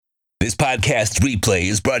This podcast replay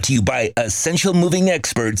is brought to you by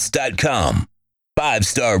EssentialMovingExperts.com.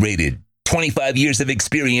 5-star rated, 25 years of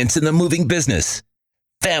experience in the moving business.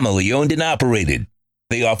 Family owned and operated.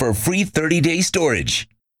 They offer free 30-day storage.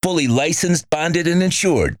 Fully licensed, bonded, and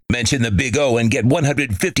insured. Mention the Big O and get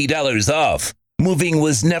 $150 off. Moving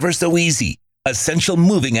was never so easy.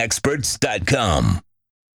 EssentialMovingExperts.com.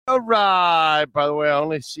 All right. By the way, I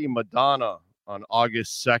only see Madonna on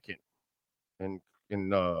August 2nd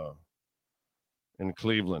in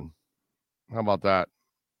Cleveland. How about that?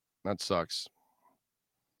 That sucks.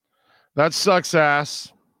 That sucks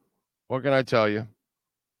ass. What can I tell you?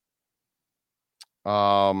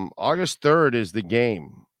 August 3rd is the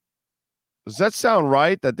game. Does that sound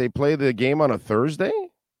right that they play the game on a Thursday?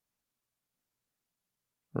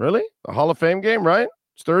 Really? The Hall of Fame game, right?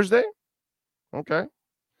 It's Thursday? Okay.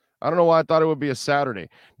 I don't know why I thought it would be a Saturday.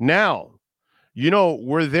 Now,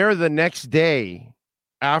 we're there the next day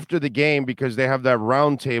after the game because they have that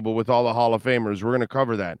round table with all the Hall of Famers. We're going to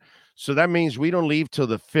cover that. So that means we don't leave till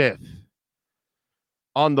the 5th.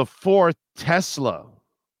 On the 4th, Tesla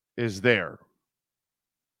is there.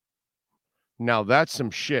 Now, that's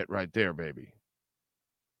some shit right there, baby.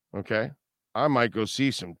 Okay? I might go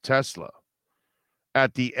see some Tesla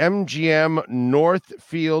at the MGM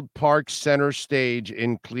Northfield Park Center stage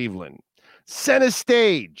in Cleveland. Center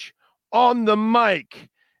stage on the mic,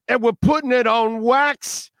 and we're putting it on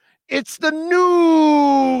wax. It's the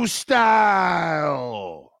new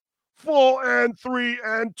style. 4 and 3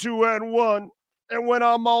 and 2 and 1. And when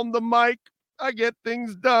I'm on the mic, I get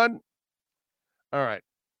things done. All right.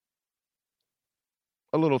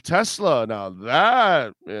 A little Tesla. Now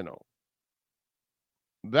that,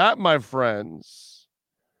 that, my friends,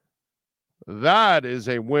 that is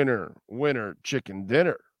a winner chicken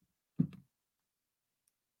dinner.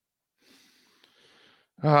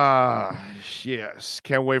 Yes.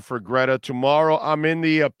 Can't wait for Greta tomorrow. I'm in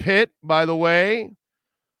the pit, by the way.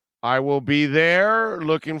 I will be there.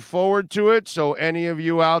 Looking forward to it. So any of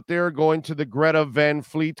you out there going to the Greta Van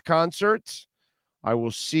Fleet concert, I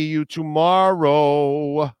will see you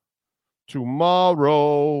tomorrow.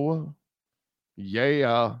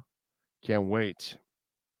 Yeah. Can't wait.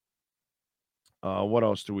 What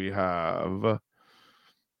else do we have?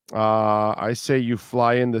 I say you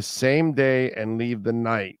fly in the same day and leave the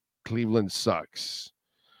night. Cleveland sucks.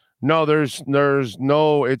 No, there's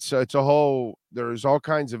no, it's a whole, there's all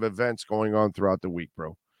kinds of events going on throughout the week,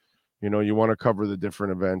 bro. You want to cover the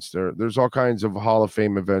different events. There's all kinds of Hall of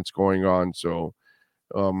Fame events going on. So,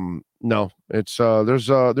 no, it's,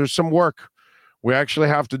 there's some work. We actually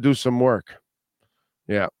have to do some work.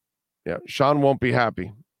 Yeah. Sean won't be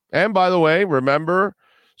happy. And by the way, remember,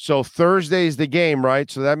 so Thursday is the game,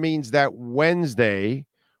 right? So that means that Wednesday,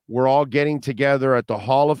 we're all getting together at the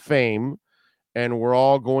Hall of Fame, and we're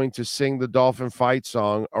all going to sing the Dolphin Fight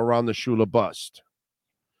song around the Shula bust.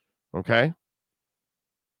 Okay?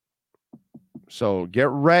 So get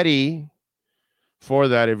ready for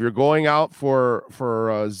that. If you're going out for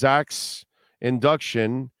Zach's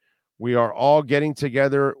induction, we are all getting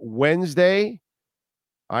together Wednesday.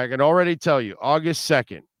 I can already tell you, August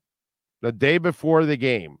 2nd. The day before the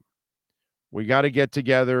game, we got to get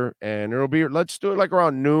together, and let's do it like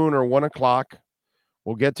around noon or 1 o'clock.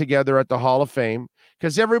 We'll get together at the Hall of Fame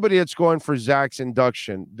because everybody that's going for Zach's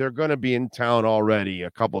induction, they're going to be in town already a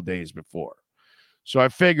couple days before. So I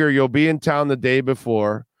figure you'll be in town the day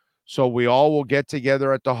before. So we all will get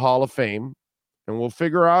together at the Hall of Fame, and we'll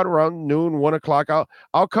figure out around noon, 1 o'clock.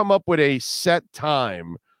 I'll come up with a set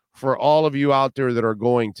time for all of you out there that are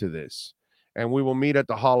going to this, and we will meet at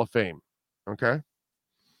the Hall of Fame. Okay.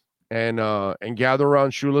 And gather around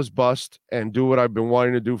Shula's bust and do what I've been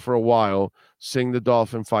wanting to do for a while. Sing the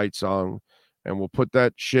Dolphin Fight song, and we'll put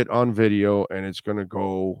that shit on video, and it's going to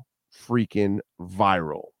go freaking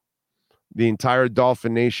viral. The entire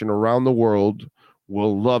Dolphin Nation around the world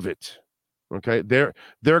will love it. Okay. They're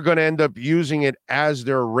going to end up using it as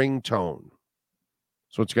their ringtone.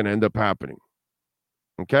 So it's going to end up happening.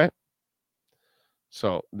 Okay.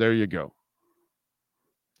 So there you go.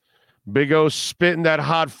 Big O spitting that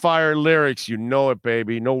hot fire lyrics. You know it,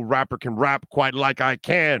 baby. No rapper can rap quite like I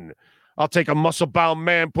can. I'll take a muscle-bound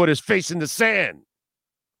man, put his face in the sand.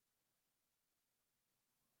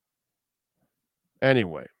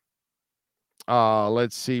 Anyway,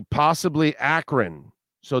 let's see. Possibly Akron.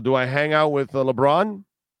 So do I hang out with LeBron?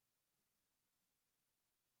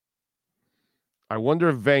 I wonder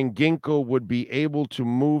if Van Ginkel would be able to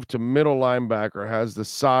move to middle linebacker, has the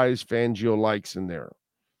size Fangio likes in there.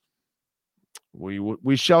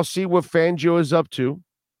 We shall see what Fangio is up to.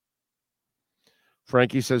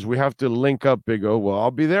 Frankie says we have to link up, Big O. Well, I'll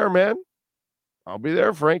be there, man. I'll be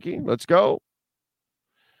there, Frankie. Let's go.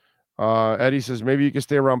 Eddie says maybe you can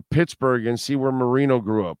stay around Pittsburgh and see where Marino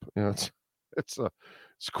grew up. You know, it's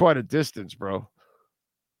quite a distance, bro.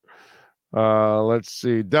 Let's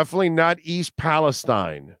see. Definitely not East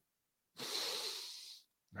Palestine.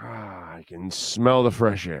 I can smell the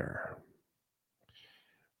fresh air.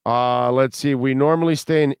 Let's see. We normally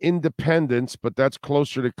stay in Independence, but that's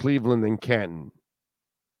closer to Cleveland than Canton.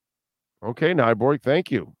 Okay, Nyborg, thank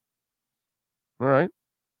you. All right.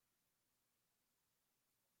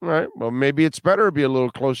 All right. Well, maybe it's better to be a little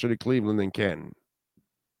closer to Cleveland than Canton.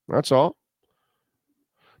 That's all.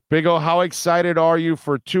 Big O, how excited are you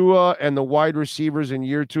for Tua and the wide receivers in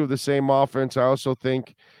year 2 of the same offense? I also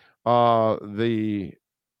think the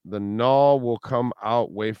null will come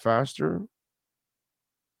out way faster.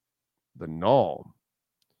 The null.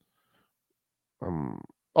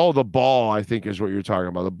 The ball, I think, is what you're talking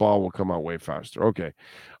about. The ball will come out way faster. Okay.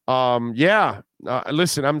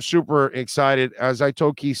 Listen, I'm super excited, as I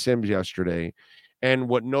told Keith Sims yesterday, and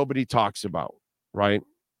what nobody talks about, right?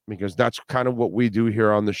 Because that's kind of what we do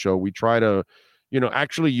here on the show. We try to,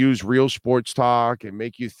 actually use real sports talk and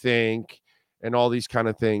make you think and all these kind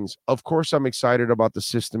of things. Of course, I'm excited about the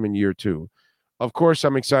system in year 2. Of course,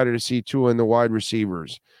 I'm excited to see Tua and the wide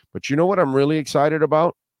receivers. But you know what I'm really excited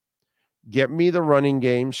about? Get me the running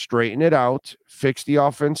game, straighten it out, fix the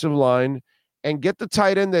offensive line, and get the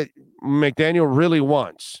tight end that McDaniel really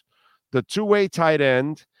wants. The two-way tight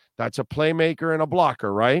end, that's a playmaker and a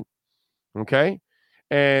blocker, right? Okay?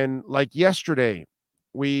 And like yesterday,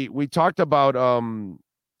 we talked about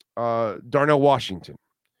Darnell Washington,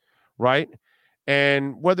 right?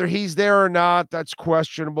 And whether he's there or not, that's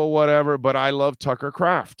questionable, whatever. But I love Tucker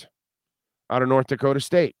Kraft out of North Dakota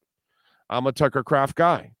State. I'm a Tucker Kraft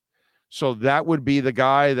guy. So that would be the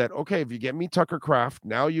guy that, okay, if you get me Tucker Kraft,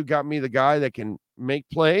 now you got me the guy that can make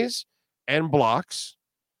plays and blocks,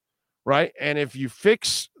 right? And if you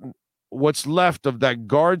fix what's left of that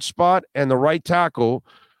guard spot and the right tackle,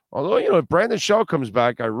 although, if Brandon Shell comes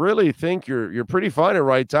back, I really think you're pretty fine at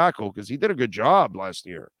right tackle because he did a good job last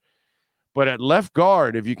year. But at left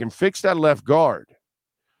guard, if you can fix that left guard,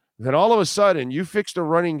 then all of a sudden you fix the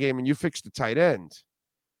running game and you fix the tight end.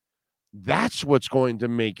 That's what's going to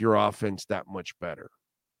make your offense that much better.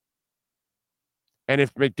 And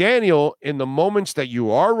if McDaniel, in the moments that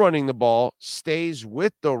you are running the ball, stays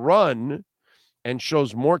with the run and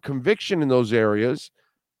shows more conviction in those areas,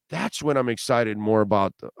 that's when I'm excited more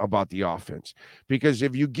about the offense. Because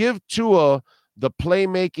if you give Tua the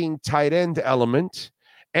playmaking tight end element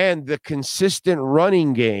and the consistent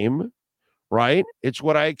running game, right? It's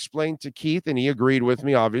what I explained to Keith, and he agreed with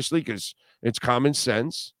me, obviously, because it's common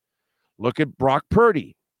sense. Look at Brock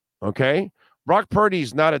Purdy, okay? Brock Purdy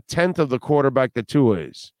is not a tenth of the quarterback that Tua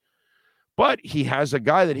is, but he has a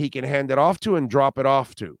guy that he can hand it off to and drop it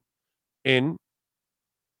off to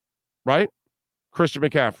right? Christian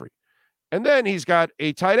McCaffrey. And then he's got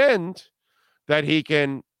a tight end that he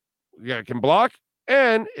can block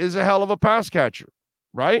and is a hell of a pass catcher,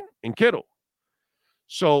 right? In Kittle.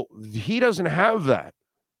 So he doesn't have that.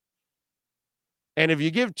 And if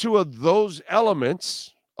you give Tua those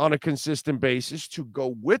elements on a consistent basis to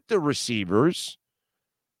go with the receivers,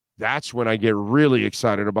 that's when I get really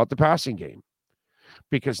excited about the passing game.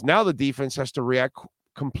 Because now the defense has to react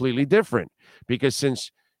completely different. Because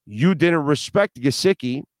since you didn't respect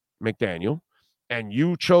Gesicki, McDaniel, and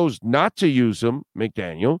you chose not to use him,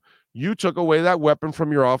 McDaniel, you took away that weapon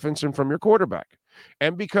from your offense and from your quarterback.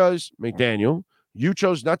 And because, McDaniel, you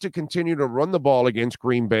chose not to continue to run the ball against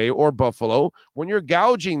Green Bay or Buffalo when you're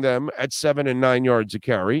gouging them at 7 and 9 yards a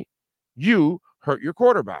carry, you hurt your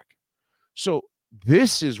quarterback. So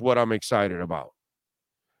this is what I'm excited about.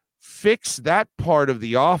 Fix that part of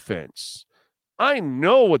the offense. I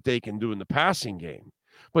know what they can do in the passing game,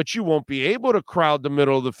 but you won't be able to crowd the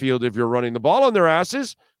middle of the field if you're running the ball on their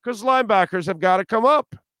asses because linebackers have got to come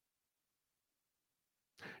up.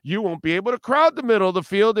 You won't be able to crowd the middle of the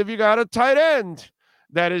field if you got a tight end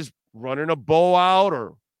that is running a bow out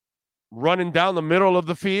or running down the middle of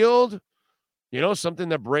the field. Something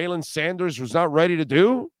that Braylon Sanders was not ready to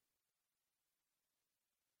do.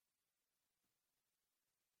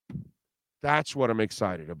 That's what I'm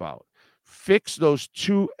excited about. Fix those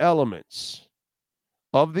two elements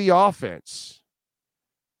of the offense.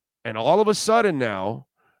 And all of a sudden now,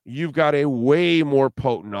 you've got a way more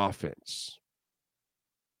potent offense.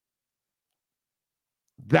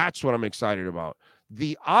 That's what I'm excited about.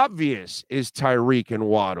 The obvious is Tyreek and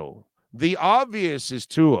Waddle. The obvious is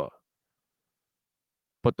Tua.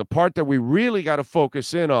 But the part that we really got to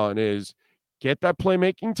focus in on is get that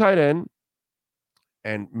playmaking tight end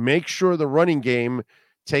and make sure the running game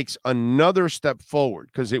takes another step forward,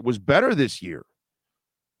 because it was better this year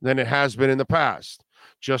than it has been in the past.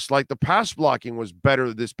 Just like the pass blocking was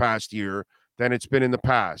better this past year than it's been in the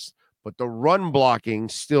past. But the run blocking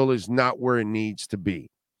still is not where it needs to be.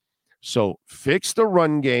 So fix the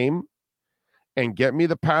run game and get me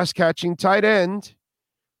the pass catching tight end,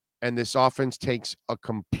 and this offense takes a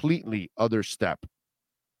completely other step.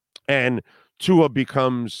 And Tua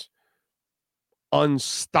becomes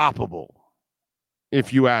unstoppable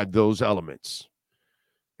if you add those elements.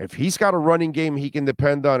 If he's got a running game he can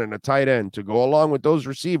depend on and a tight end to go along with those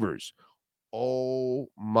receivers, oh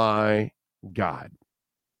my God.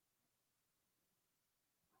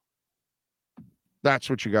 That's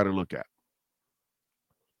what you got to look at.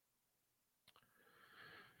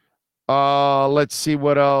 Let's see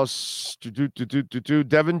what else.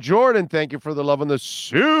 Devin Jordan, thank you for the love on the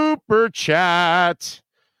super chat.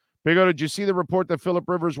 Big O, did you see the report that Phillip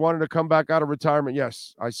Rivers wanted to come back out of retirement?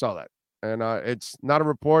 Yes, I saw that. And it's not a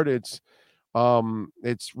report. It's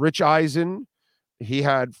Rich Eisen. He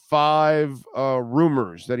had 5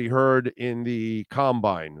 rumors that he heard in the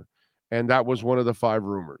combine, and that was one of the 5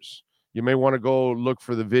 rumors. You may want to go look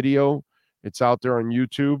for the video. It's out there on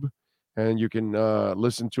YouTube, and you can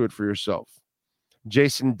listen to it for yourself.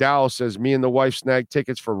 Jason Dow says, me and the wife snagged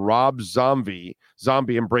tickets for Rob Zombie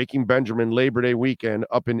and Breaking Benjamin Labor Day weekend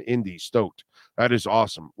up in Indy. Stoked. That is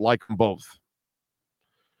awesome. Like them both.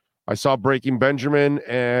 I saw Breaking Benjamin,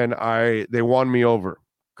 and they won me over.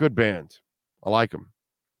 Good band. I like them.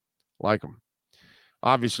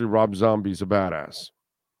 Obviously, Rob Zombie's a badass.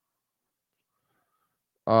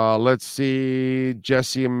 Let's see.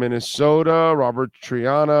 Jesse in Minnesota. Robert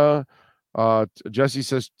Triana. Jesse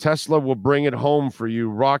says, Tesla will bring it home for you.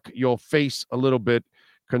 Rock your face a little bit.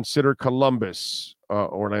 Consider Columbus,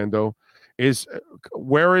 Orlando.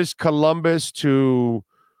 Where is Columbus to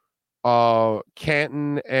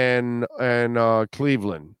Canton and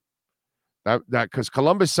Cleveland? That because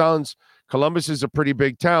Columbus is a pretty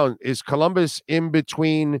big town. Is Columbus in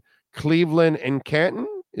between Cleveland and Canton?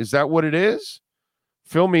 Is that what it is?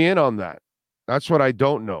 Fill me in on that. That's what I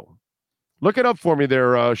don't know. Look it up for me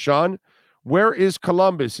there, Sean. Where is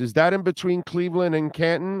Columbus? Is that in between Cleveland and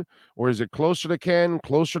Canton? Or is it closer to Canton,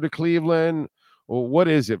 closer to Cleveland? Or what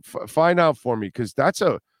is it? Find out for me, because that's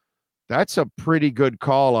a pretty good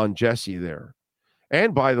call on Jesse there.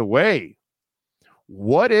 And by the way,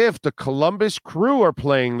 what if the Columbus Crew are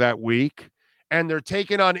playing that week and they're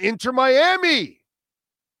taking on Inter Miami?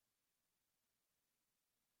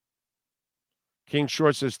 King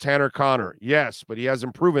Short says Tanner Connor. Yes, but he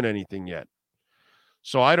hasn't proven anything yet.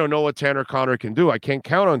 So I don't know what Tanner Connor can do. I can't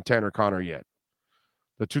count on Tanner Connor yet.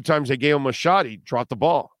 The 2 times they gave him a shot, he dropped the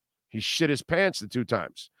ball. He shit his pants the 2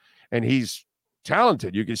 times. And he's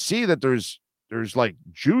talented. You can see that there's like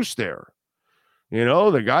juice there. You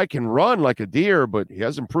know, the guy can run like a deer, but he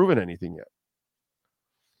hasn't proven anything yet.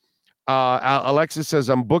 Alexis says,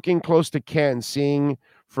 I'm booking close to Canton. Seeing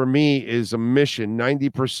for me is a mission.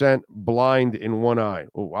 90% blind in one eye.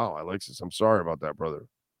 Oh, wow, Alexis. I'm sorry about that, brother.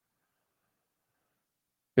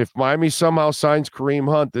 If Miami somehow signs Kareem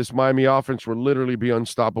Hunt, this Miami offense will literally be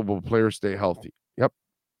unstoppable. Players stay healthy. Yep.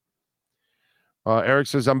 Eric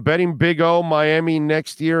says, I'm betting Big O Miami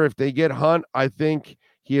next year. If they get Hunt, I think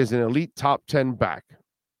he is an elite top 10 back.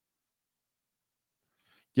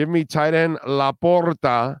 Give me tight end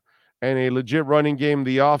Laporta and a legit running game.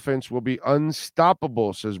 The offense will be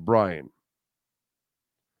unstoppable, says Brian.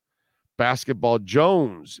 Basketball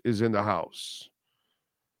Jones is in the house.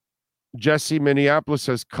 Jesse, Minneapolis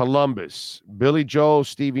says Columbus. Billy Joe,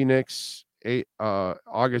 Stevie Nicks,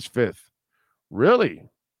 August 5th. Really?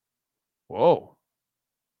 Whoa.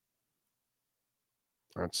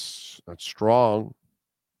 That's strong.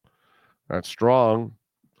 That's strong.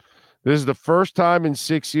 This is the first time in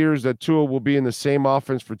 6 years that Tua will be in the same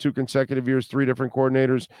offense for 2 consecutive years, 3 different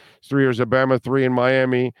coordinators, 3 years at Bama, 3 in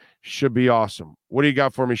Miami. Should be awesome. What do you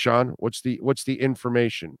got for me, Sean? What's the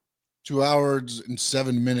information? 2 hours and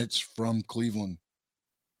 7 minutes from Cleveland.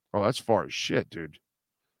 Oh, that's far as shit, dude.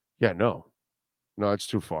 Yeah, no, it's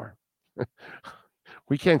too far.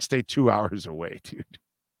 We can't stay 2 hours away, dude.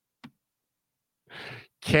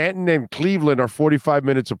 Canton and Cleveland are 45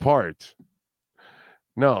 minutes apart.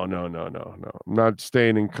 No. I'm not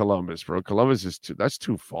staying in Columbus, bro. Columbus that's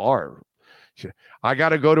too far. I got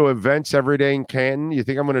to go to events every day in Canton. You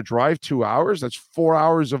think I'm going to drive 2 hours? That's 4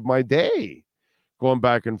 hours of my day going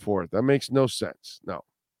back and forth. That makes no sense. No.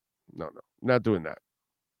 Not doing that.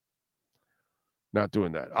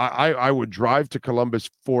 I would drive to Columbus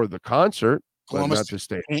for the concert, but not to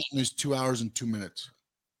stay. Canton is 2 hours and 2 minutes.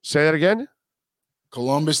 Say that again?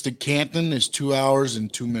 Columbus to Canton is 2 hours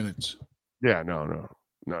and 2 minutes. Yeah, no.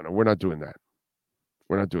 No, we're not doing that.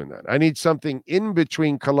 We're not doing that. I need something in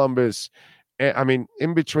between Columbus,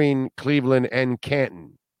 in between Cleveland and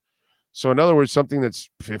Canton. So in other words, something that's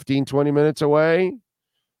 15, 20 minutes away,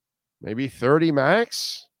 maybe 30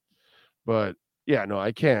 max. But yeah, no,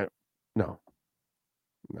 I can't. No.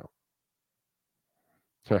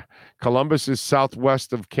 Columbus is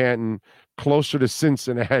southwest of Canton, closer to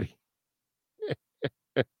Cincinnati.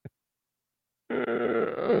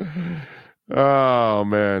 Oh,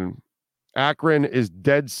 man. Akron is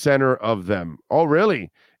dead center of them. Oh, really?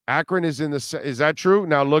 Akron is is that true?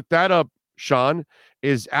 Now look that up, Sean.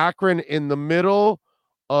 Is Akron in the middle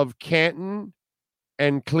of Canton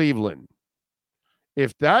and Cleveland?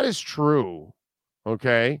 If that is true,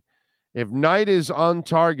 okay, if Knight is on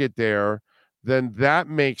target there, then that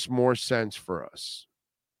makes more sense for us.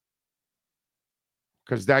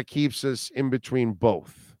 Because that keeps us in between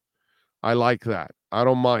both. I like that. I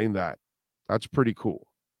don't mind that. That's pretty cool.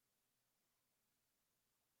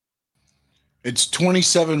 It's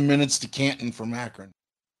 27 minutes to Canton from Akron.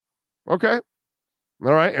 Okay.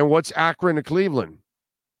 All right. And what's Akron to Cleveland?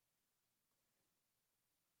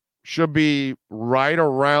 Should be right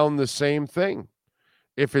around the same thing.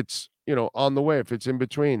 If it's, on the way, if it's in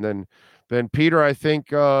between, then Peter, I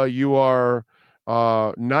think you are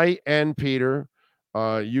Knight and Peter.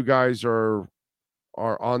 You guys are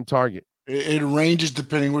on target. It ranges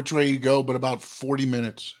depending which way you go, but about 40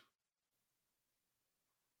 minutes.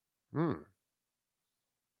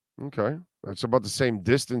 Okay. That's about the same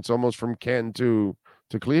distance almost from Canton to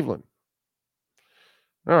Cleveland.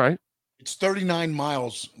 All right. It's 39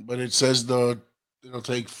 miles, but it says it'll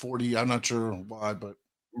take 40. I'm not sure why, but.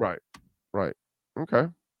 Right. Okay.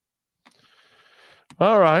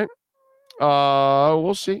 All right.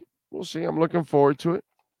 We'll see. I'm looking forward to it.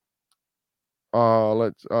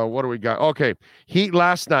 What do we got? Okay. Heat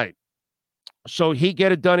last night. So Heat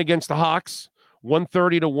get it done against the Hawks,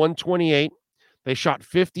 130 to 128. They shot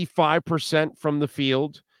 55% from the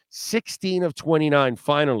field, 16 of 29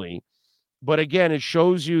 finally. But again, it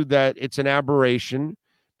shows you that it's an aberration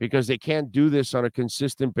because they can't do this on a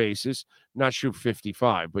consistent basis, not shoot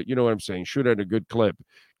 55. But you know what I'm saying? Shoot at a good clip.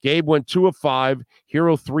 Gabe went 2 of 5,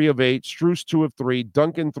 Hero 3 of 8, Strus 2 of 3,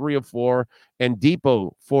 Duncan 3 of 4, and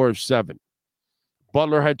Depot 4 of 7.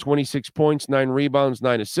 Butler had 26 points, 9 rebounds,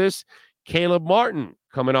 9 assists. Caleb Martin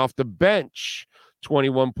coming off the bench,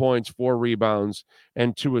 21 points, 4 rebounds,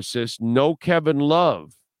 and 2 assists. No Kevin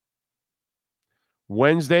Love.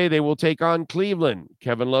 Wednesday, they will take on Cleveland,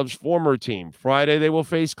 Kevin Love's former team. Friday, they will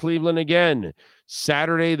face Cleveland again.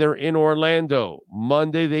 Saturday, they're in Orlando.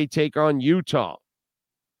 Monday, they take on Utah.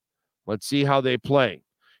 Let's see how they play.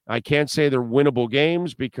 I can't say they're winnable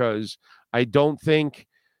games because I don't think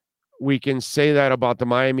we can say that about the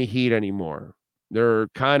Miami Heat anymore. They're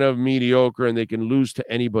kind of mediocre and they can lose to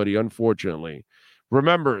anybody, unfortunately.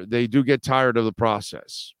 Remember, they do get tired of the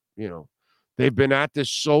process. They've been at this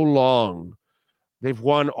so long. They've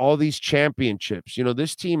won all these championships.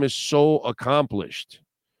 This team is so accomplished.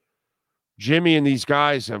 Jimmy and these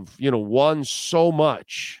guys have, won so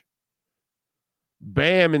much.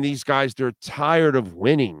 Bam and these guys, they're tired of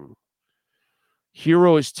winning.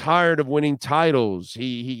 Hero is tired of winning titles.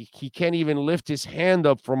 He can't even lift his hand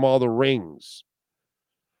up from all the rings.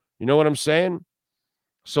 You know what I'm saying?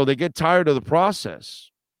 So they get tired of the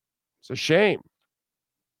process. It's a shame.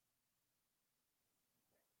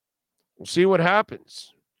 We'll see what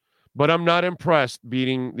happens. But I'm not impressed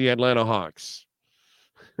beating the Atlanta Hawks.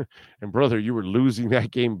 And brother, you were losing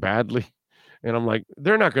that game badly. And I'm like,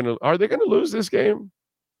 are they going to lose this game?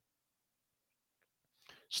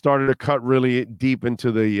 Started to cut really deep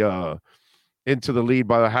into the lead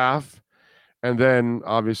by the half. And then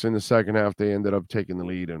obviously in the second half, they ended up taking the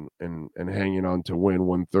lead and hanging on to win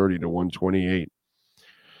 130 to 128.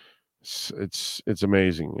 It's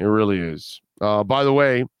amazing. It really is. By the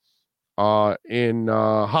way, in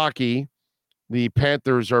hockey, the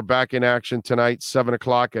Panthers are back in action tonight,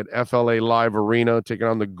 7:00 at FLA Live Arena, taking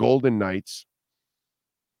on the Golden Knights.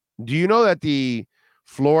 Do you know that the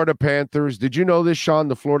Florida Panthers, did you know this, Sean?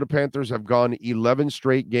 The Florida Panthers have gone 11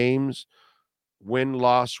 straight games. Win,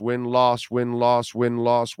 loss, win, loss, win, loss, win,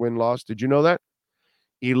 loss, win, loss. Did you know that?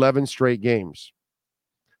 11 straight games.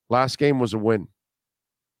 Last game was a win.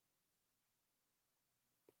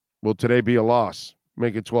 Will today be a loss?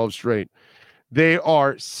 Make it 12 straight. They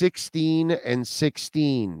are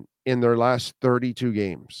 16-16 in their last 32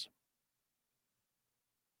 games.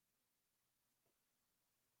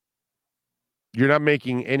 You're not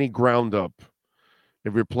making any ground up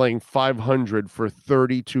if you're playing 500 for a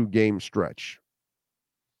 32-game stretch.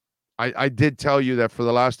 I did tell you that for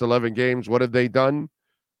the last 11 games, what have they done?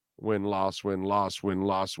 Win, loss, win, loss, win,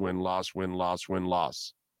 loss, win, loss, win, loss, win,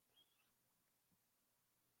 loss.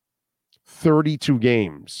 32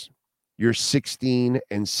 games. You're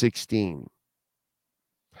 16-16.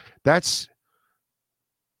 That's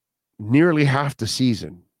nearly half the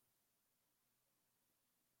season.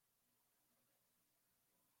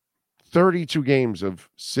 32 games of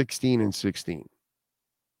 16-16.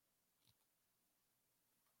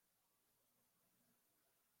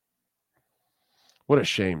 What a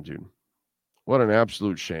shame, dude. What an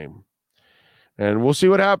absolute shame. And we'll see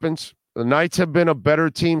what happens. The Knights have been a better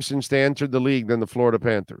team since they entered the league than the Florida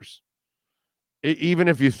Panthers. Even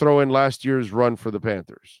if you throw in last year's run for the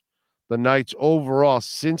Panthers. The Knights overall,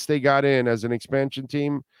 since they got in as an expansion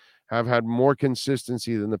team, have had more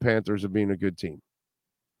consistency than the Panthers of being a good team.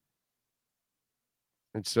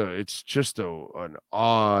 It's just an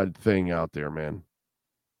odd thing out there, man.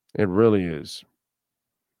 It really is.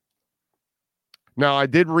 Now, I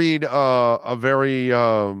did read a very,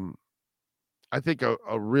 I think,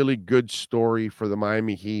 a really good story for the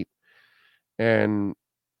Miami Heat. And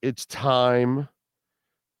it's time.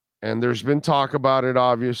 And there's been talk about it,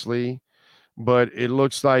 obviously. But it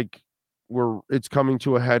looks like it's coming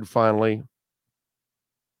to a head finally.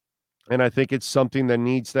 And I think it's something that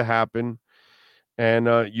needs to happen. And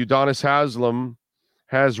Udonis Haslem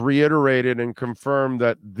has reiterated and confirmed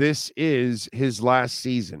that this is his last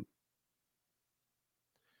season.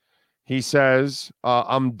 He says,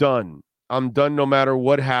 I'm done. I'm done no matter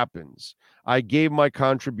what happens. I gave my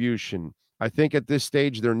contribution. I think at this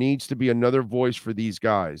stage there needs to be another voice for these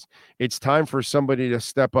guys. It's time for somebody to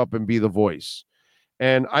step up and be the voice.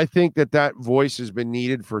 And I think that voice has been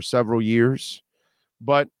needed for several years.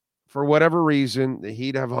 But for whatever reason, the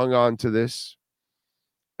Heat have hung on to this.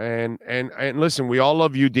 And listen, we all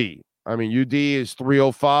love UD. I mean, UD is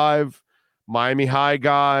 305, Miami High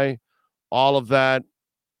guy, all of that.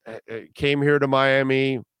 Came here to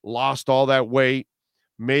Miami, lost all that weight,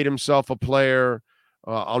 made himself a player.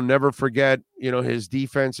 I'll never forget, his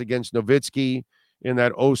defense against Nowitzki in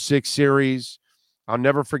that 06 series. I'll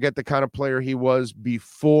never forget the kind of player he was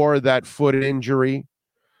before that foot injury,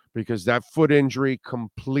 because that foot injury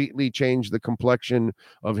completely changed the complexion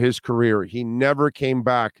of his career. He never came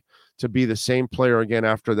back to be the same player again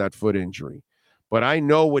after that foot injury. But I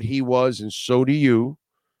know what he was, and so do you.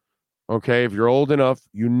 Okay, if you're old enough,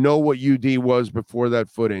 you know what UD was before that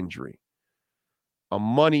foot injury. A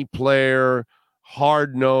money player,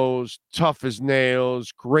 hard-nosed, tough as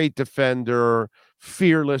nails, great defender,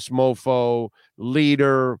 fearless mofo,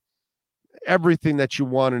 leader, everything that you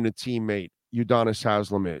want in a teammate, Udonis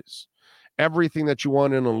Haslem is. Everything that you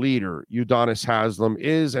want in a leader, Udonis Haslem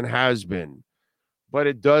is and has been. But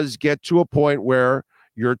it does get to a point where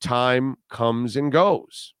your time comes and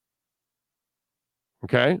goes.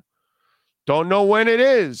 Okay? Don't know when it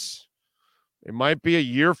is. It might be a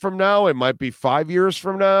year from now. It might be 5 years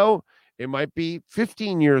from now. It might be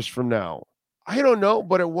 15 years from now. I don't know.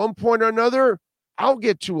 But at one point or another, I'll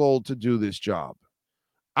get too old to do this job.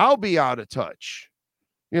 I'll be out of touch.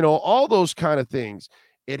 All those kind of things.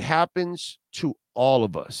 It happens to all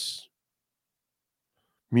of us.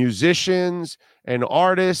 Musicians and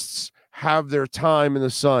artists have their time in the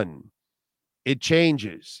sun. It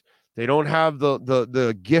changes. They don't have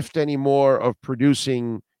the gift anymore of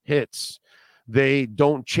producing hits. They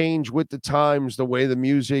don't change with the times the way the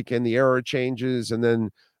music and the era changes, and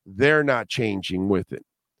then they're not changing with it.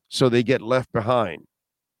 So they get left behind.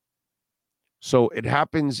 So it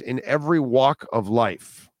happens in every walk of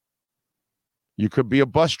life. You could be a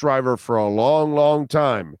bus driver for a long, long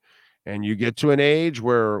time, and you get to an age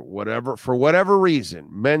where for whatever reason,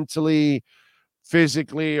 mentally,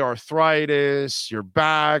 physically, arthritis, your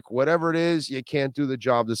back, whatever it is, you can't do the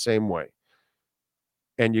job the same way.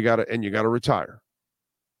 And you gotta retire.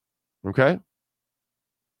 Okay?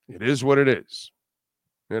 It is what it is.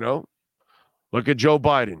 Look at Joe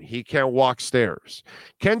Biden. He can't walk stairs.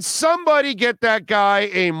 Can somebody get that guy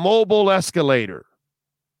a mobile escalator?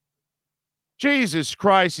 Jesus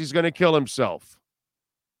Christ, he's going to kill himself.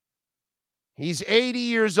 He's 80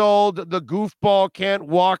 years old. The goofball can't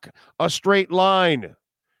walk a straight line.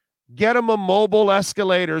 Get him a mobile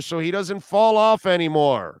escalator so he doesn't fall off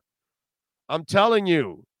anymore. I'm telling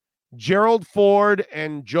you, Gerald Ford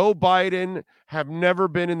and Joe Biden have never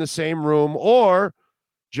been in the same room, or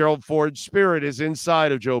Gerald Ford's spirit is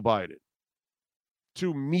inside of Joe Biden.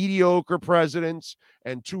 Two mediocre presidents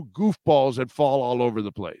and two goofballs that fall all over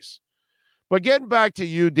the place. But getting back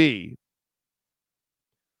to UD,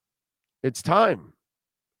 it's time.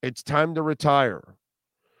 It's time to retire.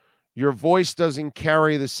 Your voice doesn't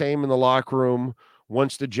carry the same in the locker room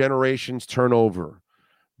once the generations turn over.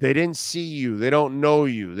 They didn't see you. They don't know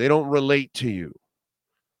you. They don't relate to you.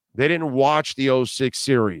 They didn't watch the '06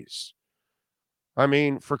 series. I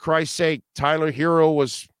mean, for Christ's sake, Tyler Hero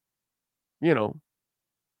was,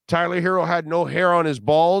 Tyler Hero had no hair on his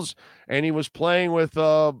balls, and he was playing with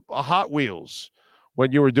a Hot Wheels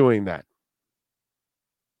when you were doing that.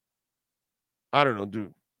 I don't know,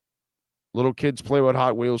 dude. Little kids play with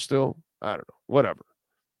Hot Wheels still? I don't know. Whatever.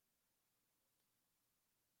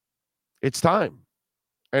 It's time.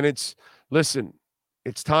 And it's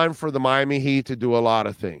time for the Miami Heat to do a lot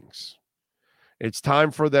of things. It's time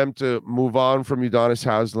for them to move on from Udonis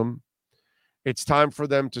Haslem. It's time for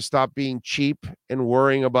them to stop being cheap and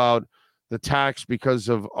worrying about the tax because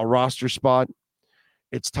of a roster spot.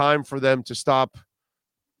 It's time for them to stop,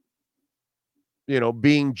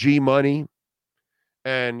 being G money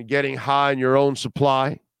and getting high in your own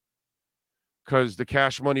supply, because the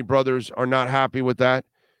Cash Money brothers are not happy with that.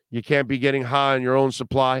 You can't be getting high on your own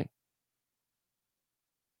supply.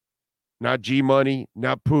 Not G Money,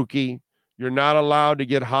 not Pookie. You're not allowed to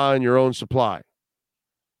get high on your own supply.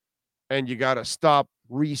 And you got to stop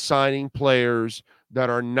re-signing players that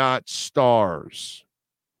are not stars.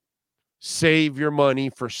 Save your money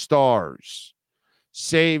for stars.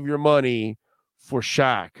 Save your money for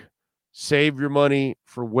Shaq. Save your money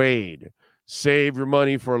for Wade. Save your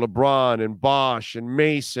money for LeBron and Bosh and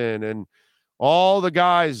Mason and all the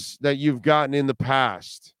guys that you've gotten in the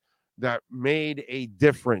past that made a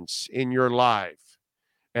difference in your life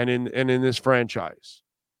and in this franchise.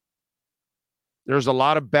 There's a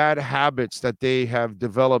lot of bad habits that they have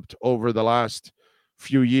developed over the last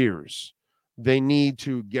few years. They need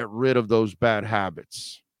to get rid of those bad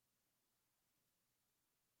habits.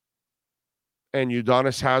 And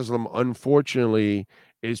Udonis Haslem, unfortunately,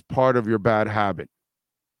 is part of your bad habit.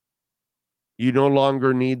 You no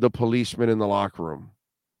longer need the policeman in the locker room.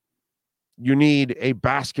 You need a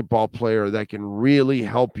basketball player that can really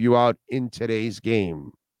help you out in today's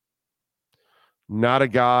game. Not a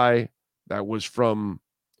guy that was from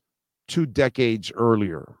 2 decades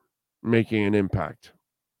earlier making an impact.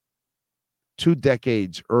 2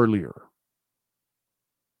 decades earlier.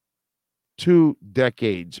 2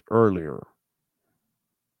 decades earlier.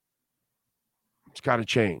 It's got to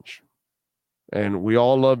change. And we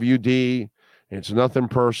all love UD. It's nothing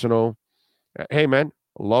personal. Hey, man,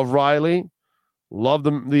 love Riley. Love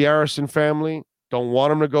the Arison family. Don't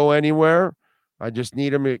want him to go anywhere. I just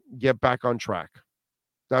need him to get back on track.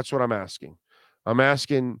 That's what I'm asking. I'm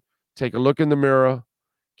asking, take a look in the mirror,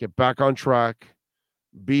 get back on track,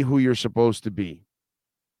 be who you're supposed to be.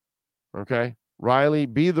 Okay? Riley,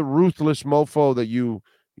 be the ruthless mofo that you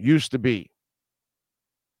used to be.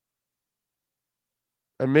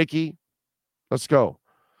 And Mickey, let's go.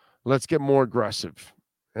 Let's get more aggressive.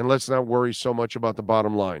 And let's not worry so much about the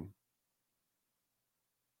bottom line.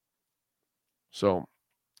 So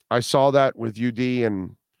I saw that with UD,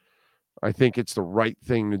 and I think it's the right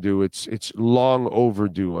thing to do. It's long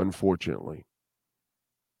overdue, unfortunately.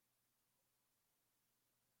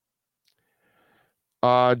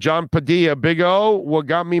 John Padilla, Big O, what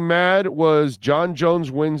got me mad was John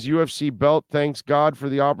Jones wins UFC belt. Thanks God for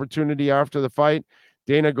the opportunity after the fight.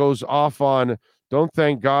 Dana goes off on, don't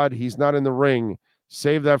thank God he's not in the ring.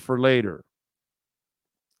 Save that for later.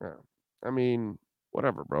 I mean,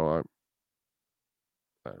 whatever, bro.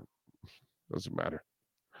 Doesn't matter.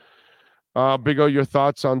 Big O, your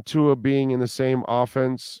thoughts on Tua being in the same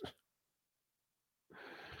offense?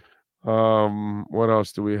 What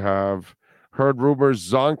else do we have? Heard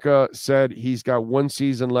rumors. Zonka said he's got 1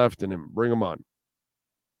 season left in him. Bring him on.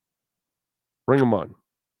 Bring him on.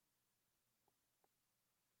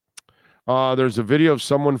 There's a video of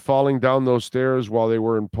someone falling down those stairs while they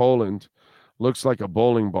were in Poland. Looks like a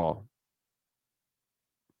bowling ball.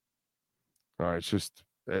 All right, it's just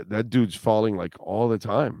that dude's falling like all the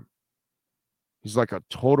time. He's like a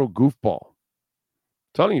total goofball.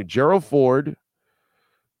 I'm telling you, Gerald Ford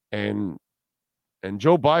and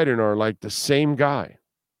Joe Biden are like the same guy.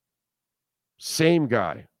 Same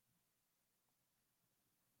guy.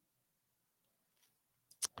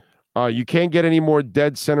 You can't get any more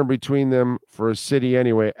dead center between them for a city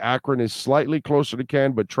anyway. Akron is slightly closer to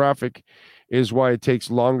Canton, but traffic is why it takes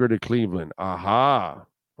longer to Cleveland. Aha.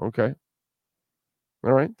 Okay.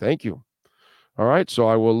 All right. Thank you. All right. So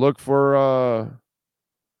I will look for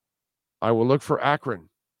Akron.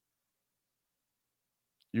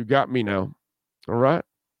 You got me now. All right.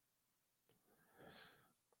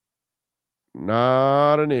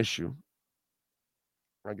 Not an issue.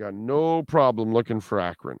 I got no problem looking for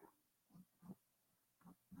Akron.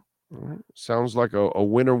 All right. Sounds like a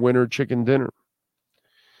winner chicken dinner.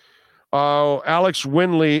 Alex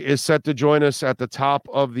Winley is set to join us at the top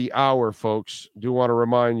of the hour, folks. Do want to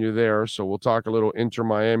remind you there. So we'll talk a little Inter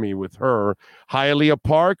Miami with her. Hialeah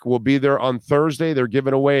Park will be there on Thursday. They're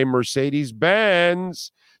giving away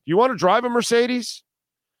Mercedes-Benz. You want to drive a Mercedes?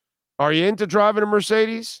 Are you into driving a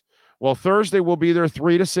Mercedes? Well, Thursday we'll be there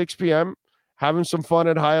 3 to 6 p.m. having some fun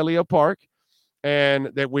at Hialeah Park. And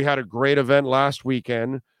that we had a great event last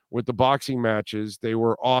weekend with the boxing matches. They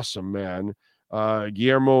were awesome, man.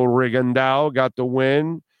 Guillermo Rigandao got the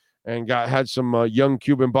win and had some young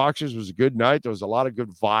Cuban boxers. It was a good night. There was a lot of good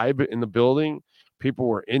vibe in the building. People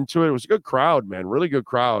were into it. It was a good crowd, man. Really good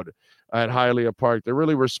crowd at Hialeah Park. They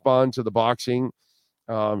really respond to the boxing.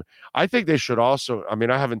 I think they should also, I mean,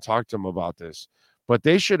 I haven't talked to them about this, but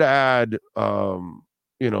they should add, what's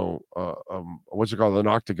it called? An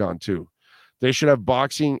octagon too. They should have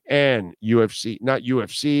boxing and UFC, not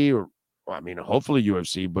UFC or, I mean, hopefully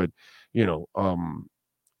UFC, but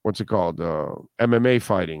what's it called? MMA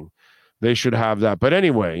fighting. They should have that. But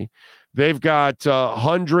anyway, they've got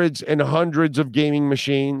hundreds and hundreds of gaming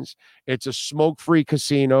machines. It's a smoke-free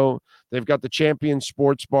casino. They've got the Champion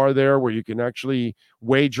Sports Bar there where you can actually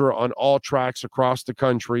wager on all tracks across the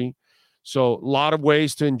country. So a lot of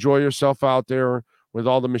ways to enjoy yourself out there with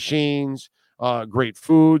all the machines, great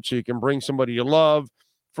food so you can bring somebody you love.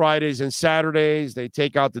 Fridays and Saturdays, they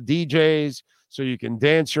take out the DJs so you can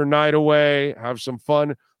dance your night away, have some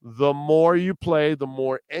fun. The more you play, the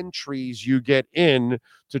more entries you get in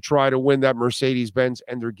to try to win that Mercedes-Benz,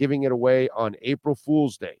 and they're giving it away on April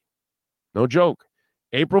Fool's Day. No joke.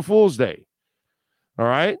 April Fool's Day. All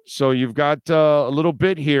right? So you've got a little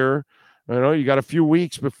bit here. You got a few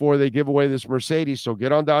weeks before they give away this Mercedes, so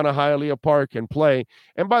get on down to Hialeah Park and play.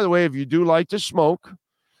 And by the way, if you do like to smoke,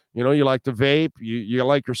 you like to vape, you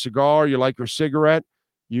like your cigar, you like your cigarette,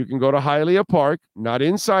 you can go to Hialeah Park, not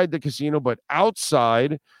inside the casino, but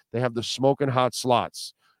outside. They have the smoking hot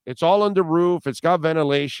slots. It's all under roof. It's got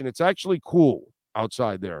ventilation. It's actually cool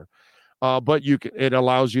outside there, but it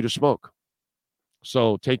allows you to smoke.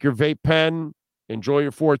 So take your vape pen, enjoy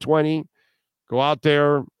your 420, go out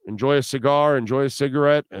there, enjoy a cigar, enjoy a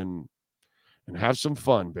cigarette, and have some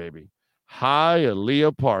fun, baby.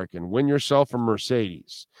 Hialeah Park, and win yourself a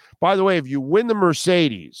Mercedes. By the way, if you win the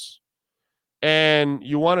Mercedes and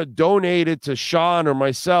you want to donate it to Sean or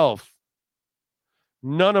myself,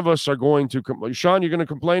 none of us are going to Sean, you're going to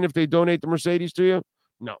complain if they donate the Mercedes to you?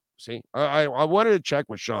 No. See, I wanted to check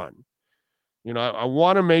with Sean. I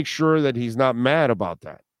want to make sure that he's not mad about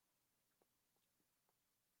that.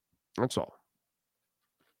 That's all.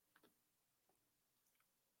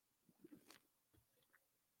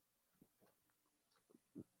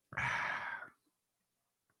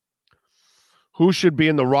 Who should be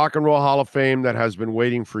in the Rock and Roll Hall of Fame that has been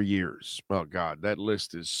waiting for years? Oh, God, that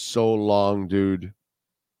list is so long, dude.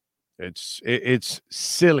 It's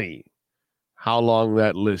silly how long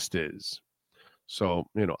that list is. So,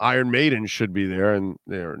 Iron Maiden should be there, and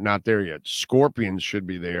they're not there yet. Scorpions should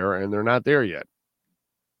be there, and they're not there yet.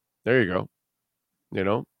 There you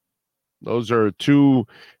go. Those are two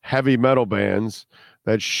heavy metal bands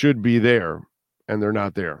that should be there, and they're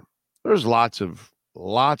not there. There's lots and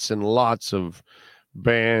lots of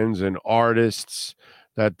bands and artists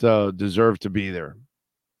that deserve to be there.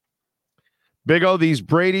 Big O, these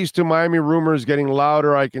Brady's to Miami rumors getting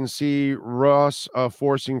louder. I can see Russ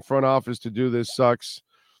forcing front office to do this. Sucks.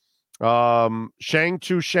 Shang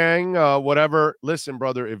to Shang, whatever. Listen,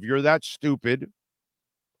 brother, if you're that stupid,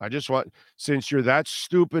 since you're that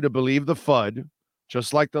stupid to believe the FUD,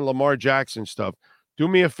 just like the Lamar Jackson stuff, do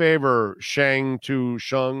me a favor, Shang to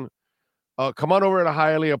Shung. Come on over to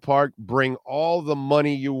Hialeah Park. Bring all the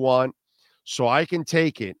money you want so I can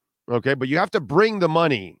take it, okay? But you have to bring the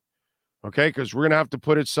money, okay? Because we're going to have to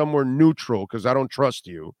put it somewhere neutral because I don't trust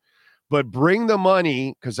you. But bring the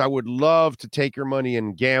money because I would love to take your money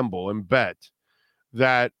and gamble and bet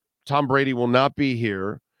that Tom Brady will not be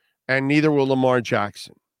here and neither will Lamar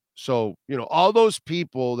Jackson. So, all those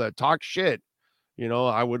people that talk shit,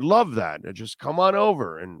 I would love that. Just come on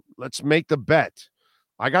over and let's make the bet.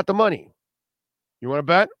 I got the money. You want to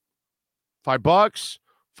bet? $5,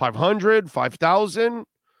 500, 5,000?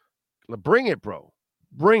 Bring it, bro.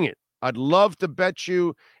 Bring it. I'd love to bet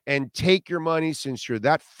you and take your money since you're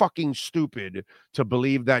that fucking stupid to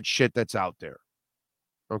believe that shit that's out there.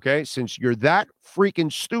 Okay? Since you're that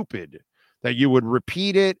freaking stupid that you would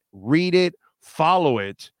repeat it, read it, follow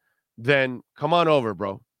it, then come on over,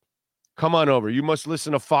 bro. Come on over. You must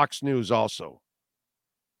listen to Fox News also.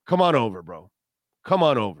 Come on over, bro. Come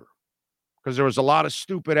on over. Because there was a lot of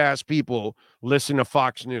stupid-ass people listening to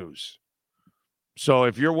Fox News. So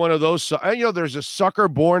if you're one of those, there's a sucker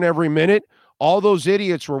born every minute. All those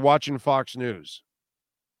idiots were watching Fox News.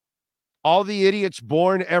 All the idiots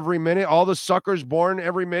born every minute, all the suckers born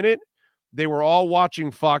every minute, they were all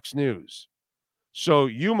watching Fox News. So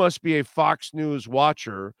you must be a Fox News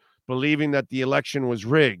watcher believing that the election was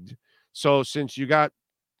rigged. So since you got,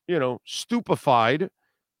 stupefied,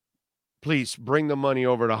 please bring the money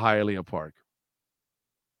over to Hialeah Park.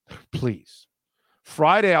 Please.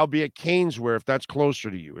 Friday, I'll be at Canesware if that's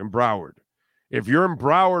closer to you, in Broward. If you're in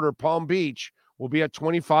Broward or Palm Beach, we'll be at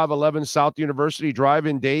 2511 South University Drive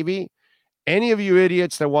in Davie. Any of you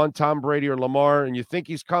idiots that want Tom Brady or Lamar and you think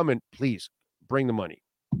he's coming, please bring the money.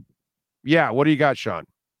 Yeah, what do you got, Sean?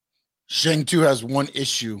 Sheng Tu has one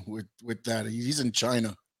issue with that. He's in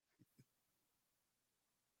China.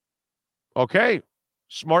 Okay,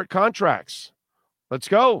 smart contracts. Let's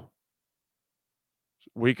go.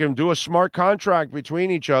 We can do a smart contract between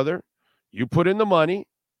each other. You put in the money,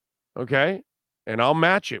 okay, and I'll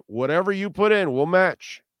match it. Whatever you put in, we'll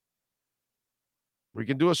match. We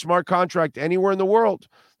can do a smart contract anywhere in the world.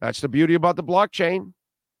 That's the beauty about the blockchain.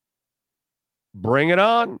 Bring it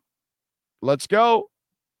on. Let's go.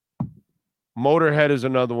 Motorhead is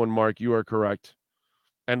another one, Mark. You are correct.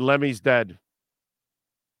 And Lemmy's dead.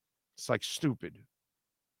 It's like stupid.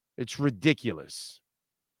 It's ridiculous.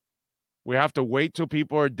 We have to wait till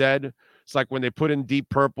people are dead. It's like when they put in Deep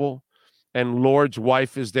Purple and Lord's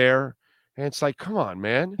wife is there. And it's like, come on,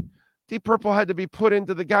 man. Deep Purple had to be put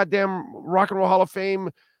into the goddamn Rock and Roll Hall of Fame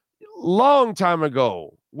long time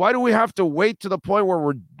ago. Why do we have to wait to the point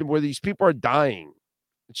where these people are dying?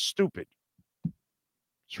 It's stupid.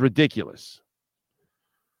 It's ridiculous.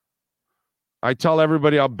 I tell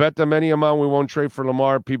everybody, I'll bet them any amount we won't trade for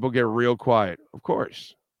Lamar. People get real quiet. Of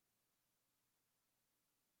course.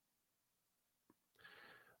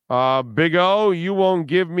 Big O, you won't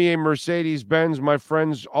give me a Mercedes-Benz. My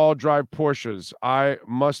friends all drive Porsches. I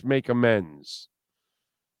must make amends.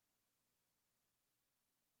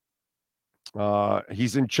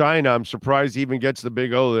 He's in China. I'm surprised he even gets the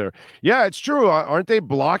Big O there. Yeah, it's true. Aren't they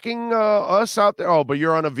blocking us out there? Oh, but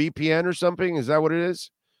you're on a VPN or something? Is that what it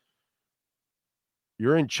is?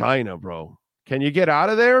 You're in China, bro. Can you get out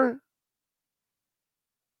of there?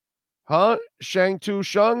 Huh? Shang Tu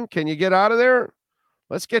Sheng, can you get out of there?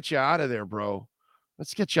 Let's get you out of there, bro.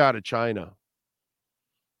 Let's get you out of China.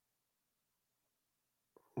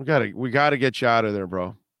 We gotta get you out of there,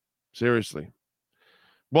 bro. Seriously.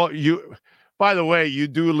 Well, by the way, you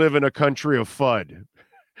do live in a country of FUD.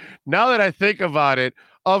 Now that I think about it,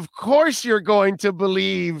 of course you're going to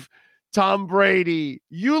believe Tom Brady.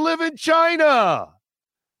 You live in China.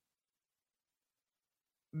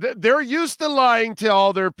 They're used to lying to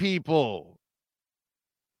all their people.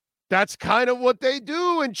 That's kind of what they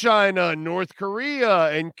do in China, North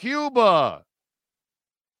Korea, and Cuba.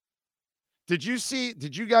 Did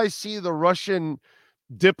you guys see the Russian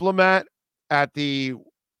diplomat at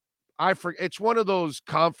it's one of those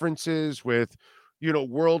conferences with,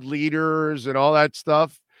 world leaders and all that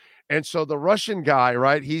stuff. And so the Russian guy,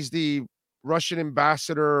 right? He's the Russian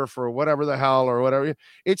ambassador for whatever the hell or whatever.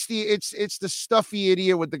 It's the stuffy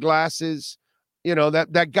idiot with the glasses,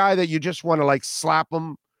 that guy that you just want to like slap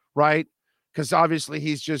him. Right? Because obviously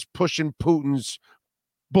he's just pushing Putin's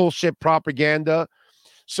bullshit propaganda.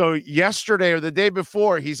 So yesterday or the day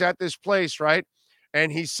before, he's at this place, right?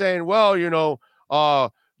 And he's saying, well,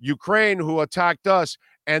 Ukraine who attacked us,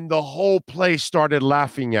 and the whole place started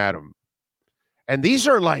laughing at him. And these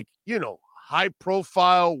are like, high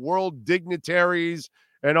profile world dignitaries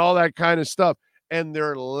and all that kind of stuff. And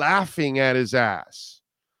they're laughing at his ass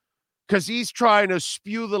because he's trying to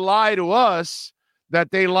spew the lie to us that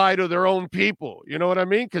they lie to their own people. You know what I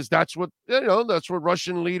mean? Because that's what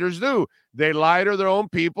Russian leaders do. They lie to their own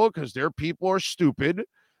people because their people are stupid.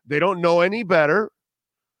 They don't know any better.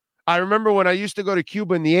 I remember when I used to go to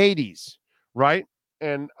Cuba in the 80s, right?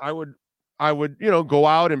 And I would, go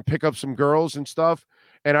out and pick up some girls and stuff.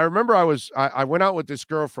 And I remember I went out with this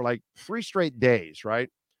girl for like 3 straight days, right?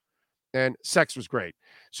 And sex was great.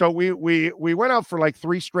 So we went out for like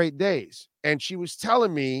 3 straight days, and she was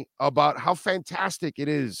telling me about how fantastic it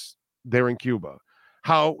is there in Cuba,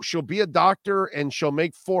 how she'll be a doctor and she'll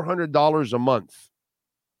make $400 a month.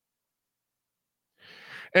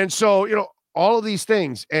 And so, all of these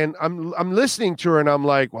things, and I'm listening to her and I'm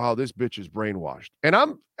like, wow, this bitch is brainwashed. And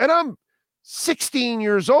I'm 16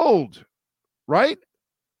 years old, right?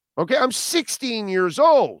 Okay, I'm 16 years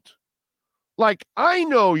old. Like, I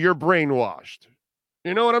know you're brainwashed.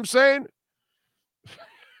 You know what I'm saying?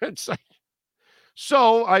 It's like,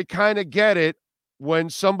 so I kind of get it when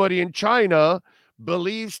somebody in China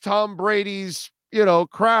believes Tom Brady's,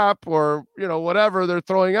 crap or, whatever they're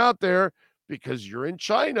throwing out there because you're in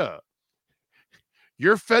China.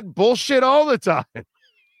 You're fed bullshit all the time.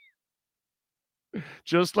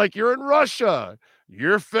 Just like you're in Russia.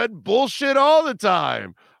 You're fed bullshit all the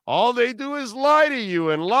time. All they do is lie to you,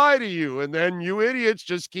 and then you idiots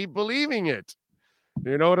just keep believing it.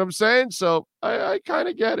 You know what I'm saying? So I kind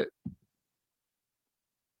of get it.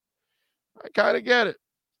 I kind of get it.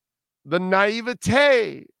 The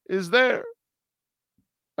naivete is there.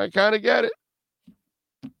 I kind of get it.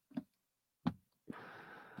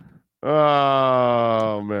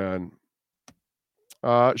 Oh, man.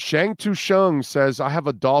 Shang Tu Sheng says, I have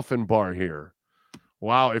a dolphin bar here.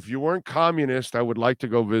 Wow, if you weren't communist, I would like to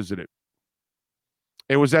go visit it.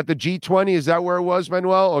 It was at the G20. Is that where it was,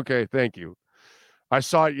 Manuel? Okay, thank you. I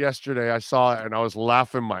saw it yesterday. I saw it, and I was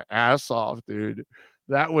laughing my ass off, dude.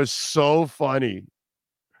 That was so funny.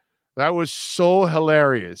 That was so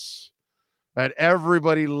hilarious that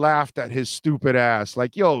everybody laughed at his stupid ass.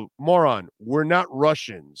 Like, yo, moron, we're not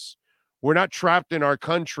Russians. We're not trapped in our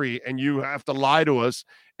country, and you have to lie to us,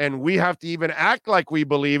 and we have to even act like we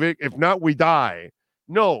believe it. If not, we die.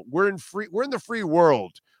 No, we're in the free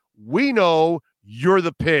world. We know you're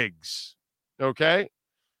the pigs. Okay?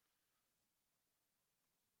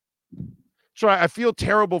 So I feel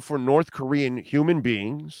terrible for North Korean human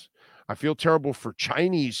beings. I feel terrible for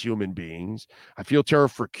Chinese human beings. I feel terrible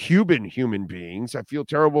for Cuban human beings. I feel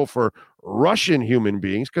terrible for Russian human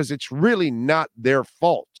beings because it's really not their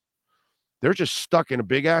fault. They're just stuck in a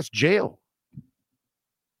big-ass jail.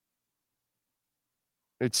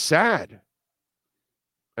 It's sad.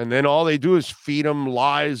 And then all they do is feed them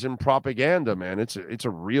lies and propaganda, man. It's a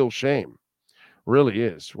real shame. Really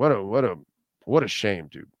is. What a shame,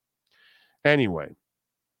 dude. Anyway,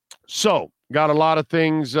 so got a lot of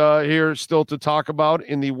things here still to talk about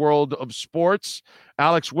in the world of sports.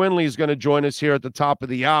 Alex Winley is going to join us here at the top of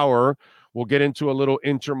the hour. We'll get into a little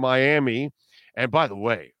Inter Miami. And by the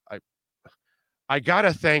way, I got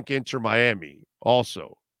to thank Inter Miami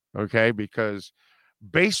also, okay, because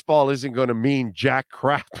baseball isn't going to mean jack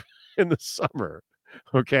crap in the summer,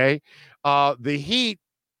 okay? The Heat,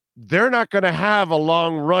 they're not going to have a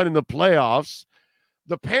long run in the playoffs.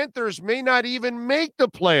 The Panthers may not even make the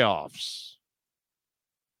playoffs.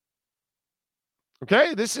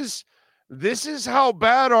 Okay, this is how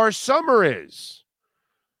bad our summer is.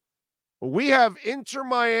 We have Inter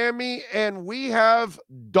Miami and we have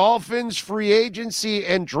Dolphins free agency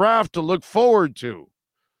and draft to look forward to.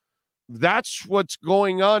 That's what's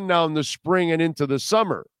going on now in the spring and into the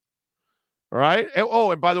summer. All right.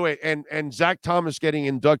 And by the way, and Zach Thomas getting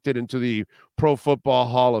inducted into the Pro Football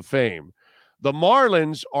Hall of Fame. The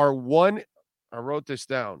Marlins are I wrote this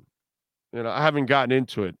down. I haven't gotten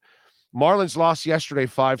into it. Marlins lost yesterday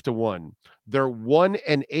 5-1. They're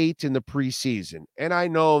 1-8 in the preseason. And I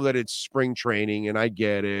know that it's spring training and I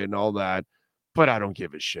get it and all that, but I don't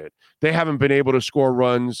give a shit. They haven't been able to score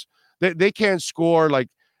runs. They can't score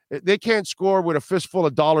they can't score with a fistful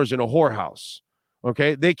of dollars in a whorehouse.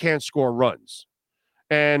 Okay. They can't score runs.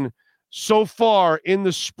 And so far in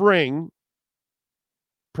the spring,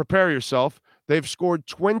 prepare yourself. They've scored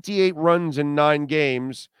 28 runs in 9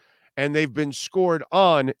 games, and they've been scored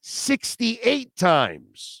on 68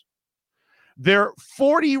 times. Their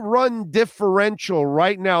 40-run differential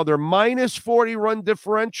right now, their minus 40-run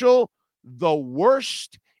differential, the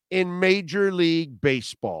worst in Major League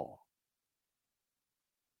Baseball.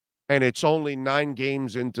 And it's only 9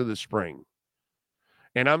 games into the spring.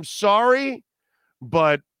 And I'm sorry,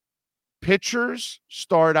 but pitchers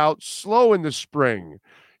start out slow in the spring.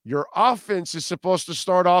 Your offense is supposed to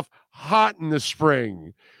start off hot in the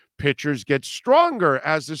spring. Pitchers get stronger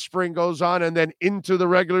as the spring goes on and then into the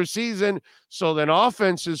regular season. So then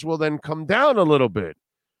offenses will then come down a little bit.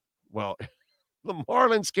 Well, the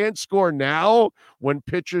Marlins can't score now when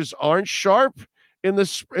pitchers aren't sharp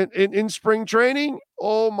in spring training.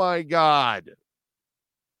 Oh my God.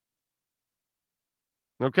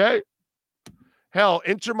 Okay. Hell,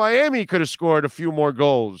 Inter Miami could have scored a few more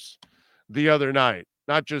goals the other night.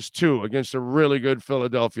 Not just 2 against a really good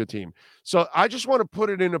Philadelphia team. So I just want to put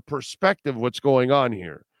it into perspective what's going on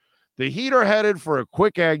here. The Heat are headed for a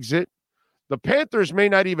quick exit. The Panthers may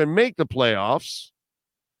not even make the playoffs.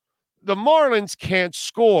 The Marlins can't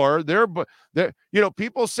score. They're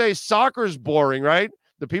people say soccer's boring, right?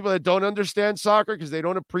 The people that don't understand soccer because they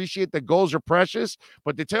don't appreciate that goals are precious,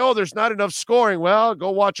 but they tell, there's not enough scoring. Well, go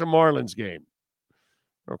watch a Marlins game.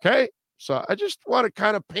 Okay? So I just want to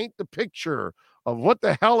kind of paint the picture of what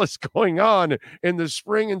the hell is going on in the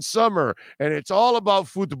spring and summer. And it's all about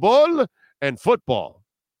football and football.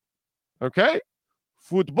 Okay?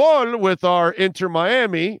 Football with our Inter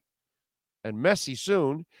Miami and Messi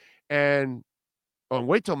soon. And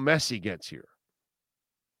wait till Messi gets here.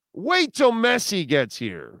 Wait till Messi gets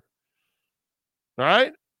here. All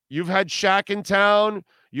right? You've had Shaq in town.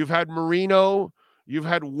 You've had Marino. You've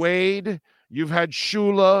had Wade. You've had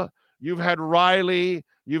Shula. You've had Riley.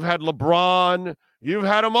 You've had LeBron. You've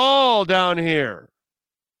had them all down here.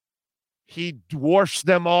 He dwarfs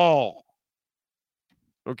them all.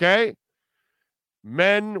 Okay?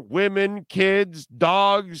 Men, women, kids,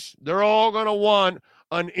 dogs, they're all going to want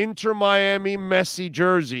an Inter Miami Messi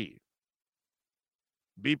jersey.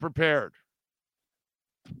 Be prepared.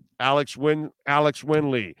 Alex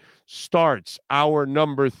Winley starts hour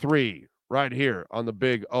number 3 right here on the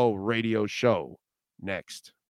Big O Radio Show next.